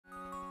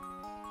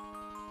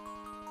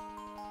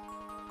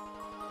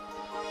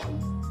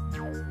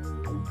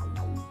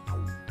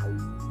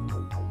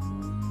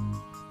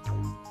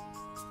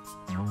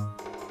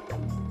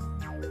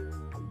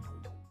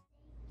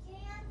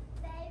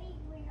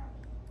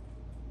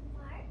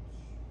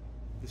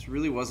This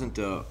really wasn't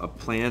a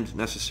planned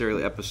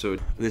necessarily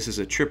episode. This is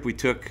a trip we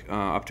took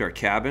up to our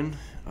cabin.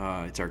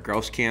 It's our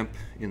grouse camp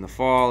in the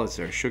fall. It's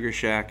our sugar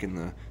shack in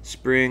the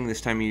spring. This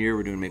time of year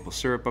we're doing maple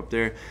syrup up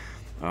there.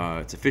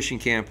 It's a fishing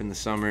camp in the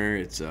summer.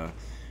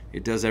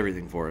 It does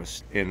everything for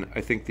us. And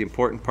I think the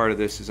important part of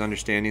this is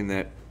understanding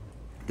that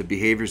the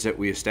behaviors that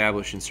we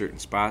establish in certain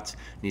spots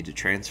need to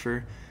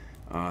transfer.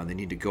 They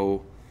need to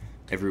go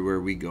everywhere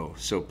we go.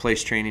 So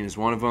place training is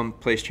one of them.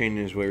 Place training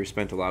is where we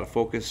spent a lot of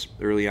focus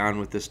early on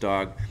with this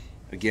dog.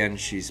 Again,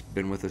 she's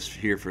been with us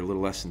here for a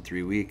little less than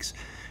 3 weeks.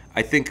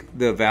 I think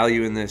the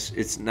value in this,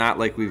 it's not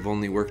like we've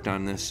only worked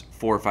on this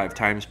 4 or 5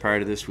 times prior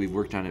to this. We've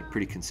worked on it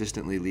pretty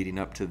consistently leading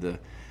up to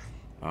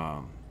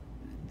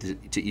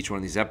to each one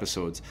of these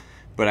episodes.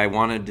 But I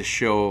wanted to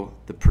show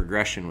the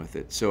progression with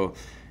it. So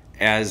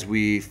as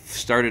we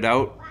started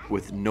out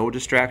with no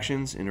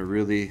distractions in a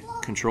really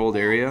controlled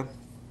area,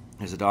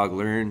 as the dog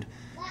learned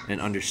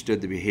and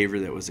understood the behavior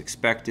that was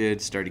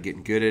expected, started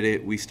getting good at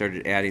it, we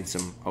started adding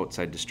some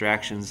outside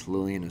distractions.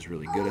 Lillian is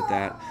really good at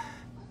that.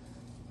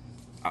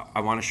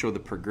 I want to show the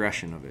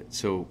progression of it.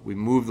 So we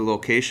move the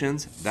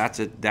locations. That's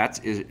a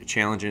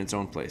challenge in its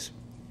own place.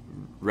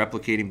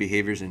 Replicating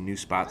behaviors in new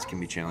spots can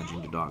be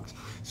challenging to dogs.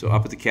 So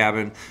up at the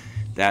cabin,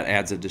 that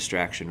adds a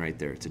distraction right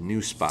there. It's a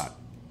new spot,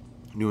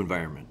 new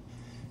environment.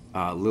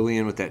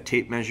 Lillian with that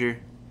tape measure,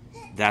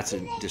 that's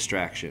a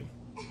distraction.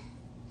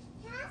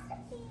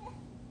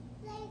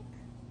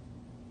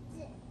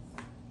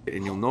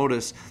 And you'll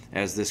notice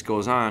as this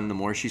goes on, the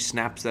more she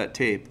snaps that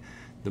tape,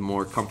 the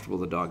more comfortable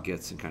the dog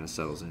gets and kind of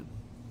settles in.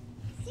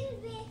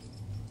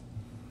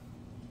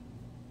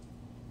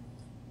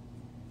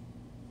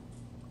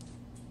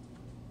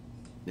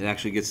 It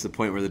actually gets to the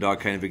point where the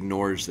dog kind of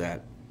ignores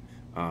that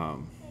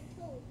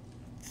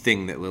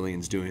thing that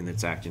Lillian's doing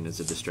that's acting as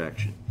a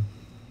distraction.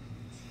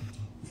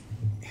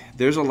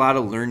 There's a lot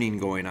of learning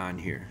going on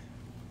here.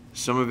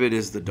 Some of it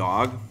is the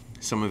dog,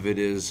 some of it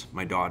is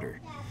my daughter.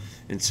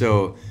 And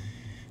so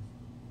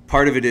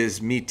part of it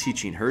is me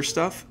teaching her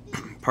stuff.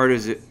 Part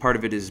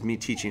of it is me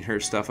teaching her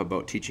stuff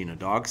about teaching a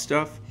dog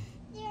stuff.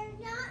 They're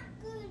not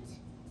good,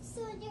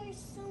 so they're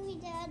sorry,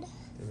 Dad.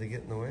 Did they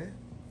get in the way?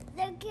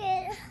 They're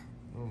good.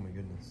 Oh my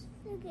goodness.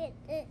 Look at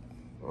it.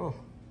 Oh.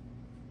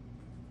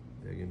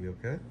 Are you gonna be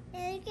okay?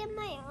 And look at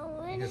my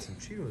own. You got some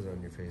Cheetos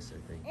on your face, I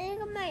think. And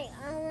look at my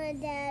own,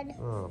 Dad.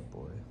 Oh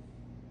boy.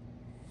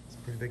 It's a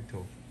pretty big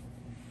toe.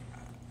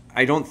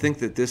 I don't think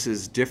that this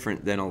is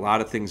different than a lot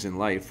of things in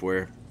life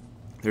where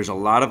there's a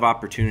lot of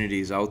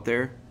opportunities out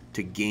there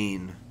to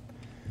gain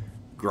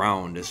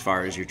ground as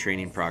far as your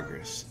training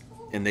progress.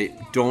 And they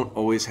don't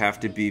always have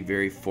to be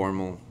very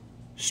formal,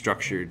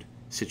 structured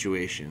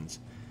situations.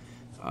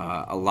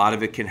 A lot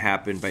of it can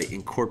happen by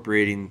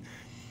incorporating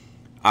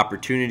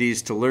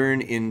opportunities to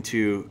learn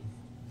into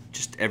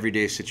just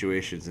everyday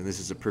situations, and this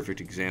is a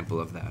perfect example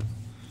of that.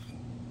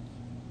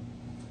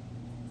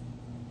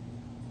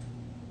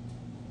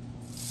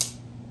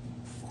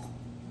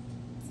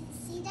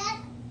 See that?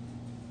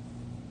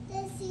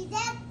 Did you see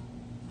that?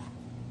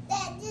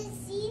 Did you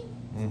see?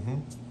 Mm-hmm.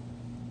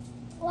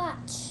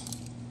 Watch.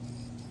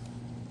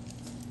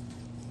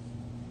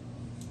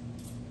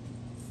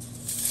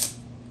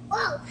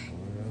 Whoa!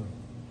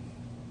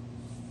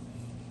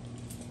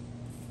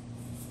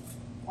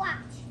 Watch.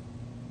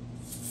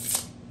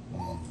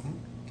 Mm-hmm.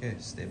 Okay,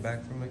 stay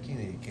back from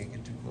Máquina. You can't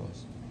get too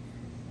close.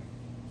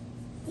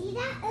 See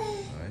that?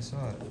 I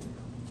saw it.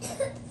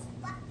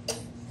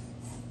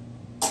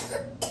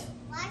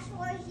 Watch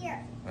over here.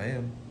 I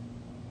am.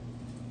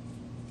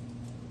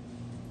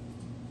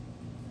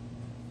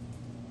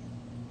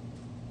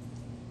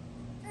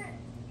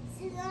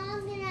 It's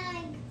long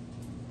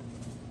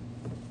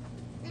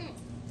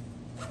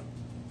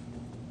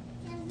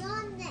and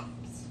long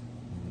necks.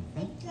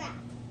 Big trap.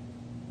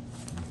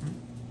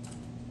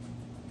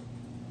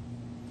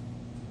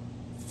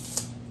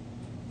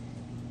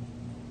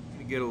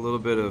 We get a little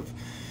bit of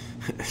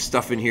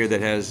stuff in here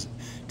that has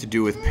to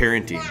do with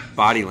parenting,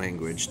 body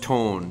language,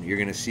 tone. You're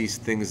going to see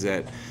things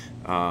that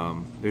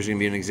there's going to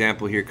be an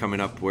example here coming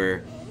up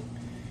where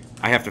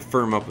I have to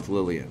firm up with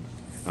Lillian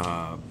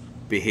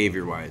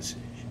behavior-wise.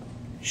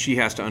 She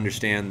has to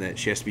understand that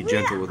she has to be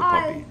gentle with a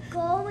puppy. We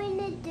are going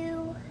to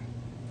do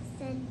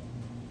some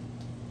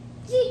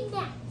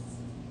gymnastics.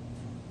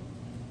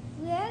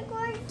 We are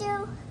going to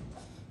do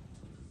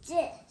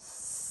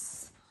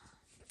this.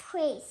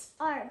 Praise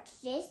our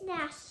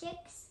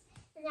gymnastics.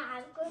 And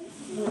I'm going to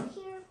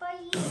sit here by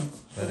you.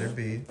 Let her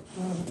be.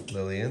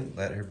 Lillian,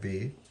 let her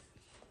be.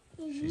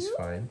 She's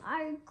fine. You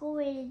are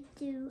going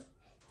to do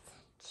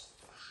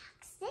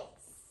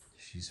gymnastics.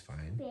 She's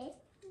fine. With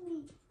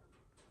me.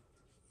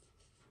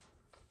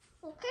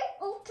 Okay,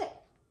 okay.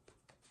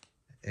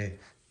 Hey,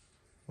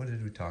 what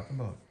did we talk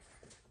about?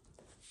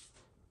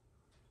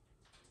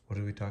 What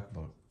did we talk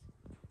about?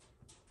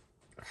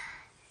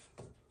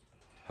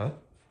 Huh?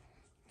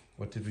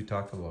 What did we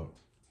talk about?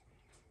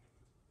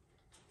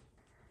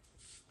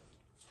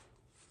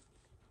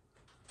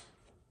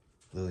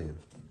 Lillian,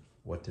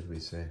 what did we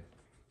say?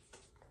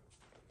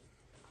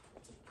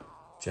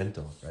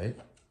 Gentle, right?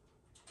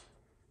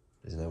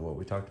 Isn't that what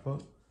we talked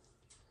about?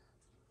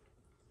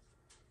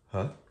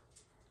 Huh?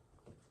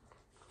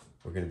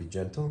 We're gonna be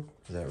gentle?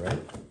 Is that right?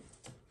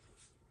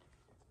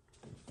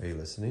 Are you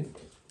listening?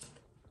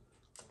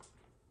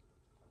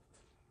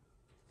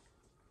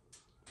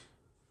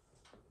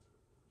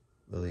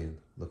 Lillian,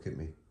 look at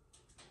me.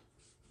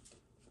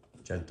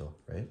 Gentle,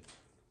 right?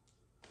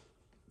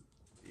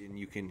 And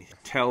you can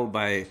tell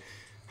by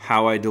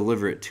how I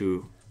deliver it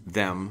to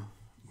them,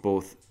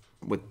 both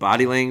with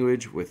body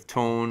language, with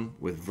tone,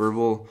 with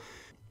verbal.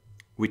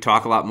 We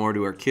talk a lot more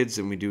to our kids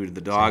than we do to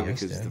the dog Yes,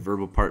 because Dad. the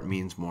verbal part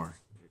means more.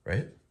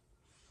 Right?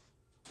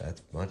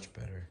 That's much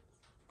better.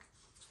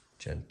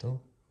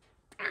 Gentle.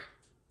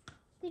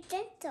 Be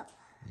gentle.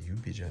 You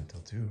be gentle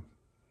too.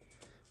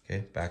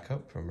 Okay, back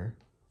up from her.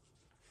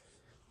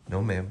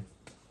 No, ma'am.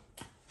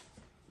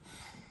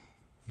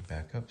 You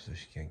back up so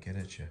she can't get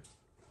at you.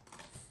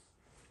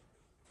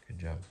 Good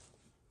job.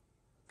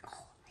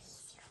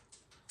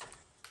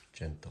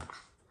 Gentle.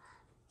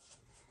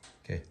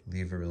 Okay,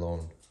 leave her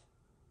alone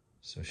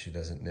so she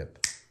doesn't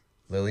nip.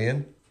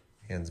 Lillian,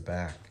 hands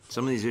back.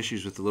 Some of these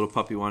issues with the little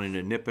puppy wanting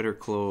to nip at her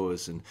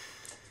clothes and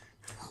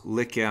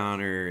lick on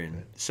her,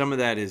 and some of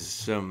that is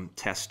some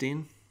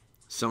testing.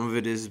 Some of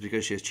it is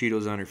because she has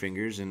Cheetos on her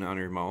fingers and on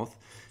her mouth,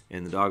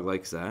 and the dog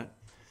likes that.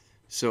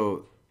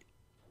 So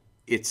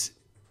it's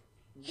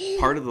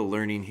part of the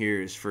learning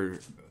here is for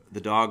the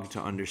dog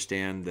to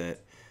understand that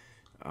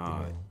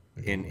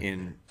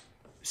and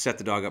set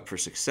the dog up for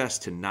success,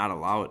 to not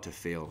allow it to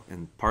fail.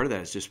 And part of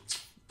that is just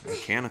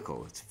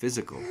mechanical. It's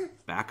physical.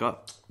 Back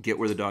up. Get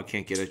where the dog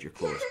can't get at your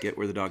clothes. Get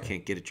where the dog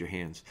can't get at your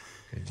hands.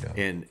 Good job.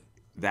 And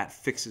that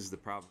fixes the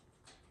problem.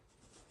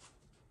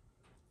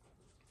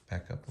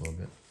 Back up a little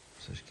bit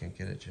so she can't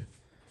get at you.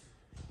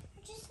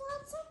 I just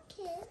want some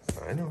kids.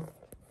 I know.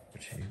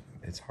 But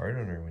it's hard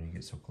on her when you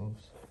get so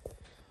close.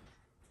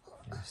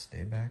 You just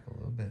stay back a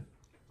little bit.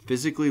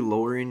 Physically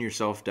lowering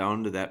yourself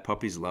down to that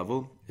puppy's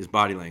level is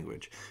body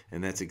language.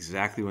 And that's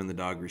exactly when the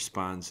dog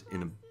responds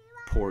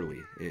poorly.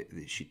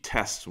 She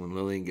tests when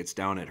Lillian gets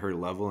down at her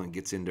level and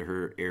gets into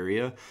her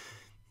area.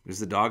 Is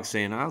the dog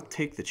saying, I'll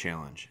take the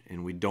challenge?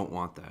 And we don't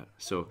want that.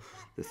 So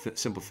the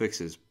simple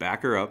fix is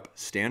back her up,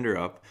 stand her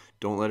up,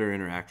 don't let her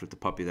interact with the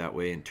puppy that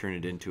way and turn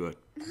it into a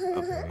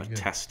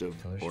test of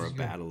or a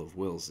battle of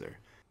wills there.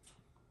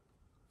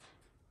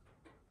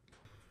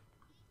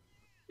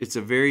 It's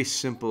a very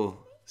simple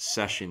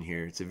session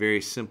here. It's a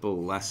very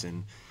simple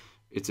lesson.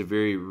 It's a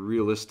very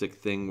realistic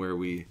thing where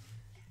we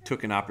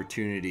took an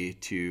opportunity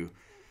to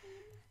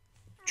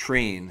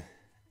train,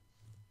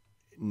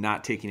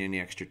 not taking any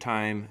extra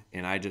time,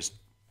 and I just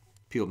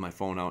peeled my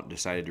phone out and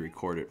decided to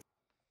record it.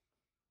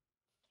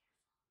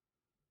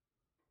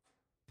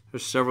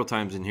 There's several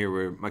times in here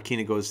where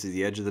Máquina goes to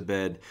the edge of the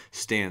bed,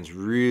 stands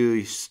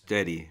really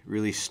steady,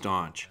 really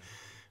staunch.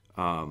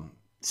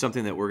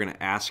 Something that we're going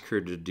to ask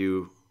her to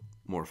do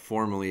more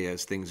formally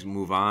as things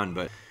move on,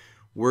 but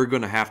we're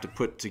going to have to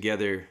put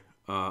together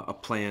a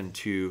plan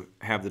to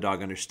have the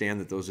dog understand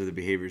that those are the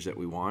behaviors that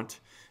we want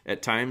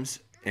at times,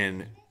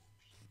 and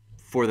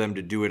for them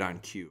to do it on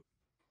cue.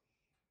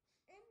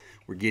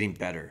 We're getting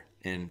better,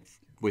 and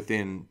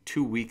within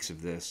 2 weeks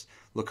of this,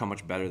 look how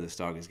much better this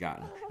dog has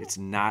gotten. It's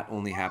not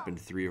only happened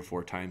 3 or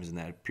 4 times in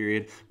that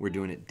period. We're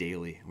doing it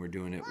daily. We're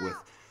doing it with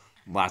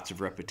lots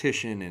of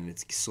repetition, and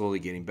it's slowly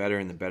getting better,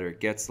 and the better it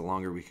gets, the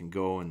longer we can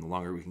go, and the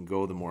longer we can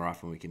go, the more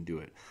often we can do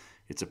it.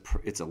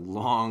 It's a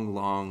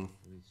long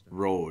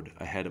road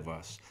ahead of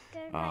us,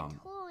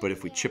 but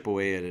if we chip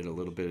away at it a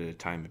little bit at a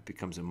time, it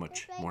becomes a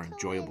much more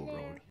enjoyable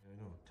road. I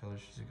know. Tell her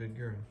she's a good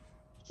girl.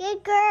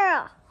 Good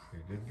girl.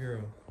 You're a good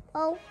girl.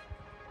 Oh.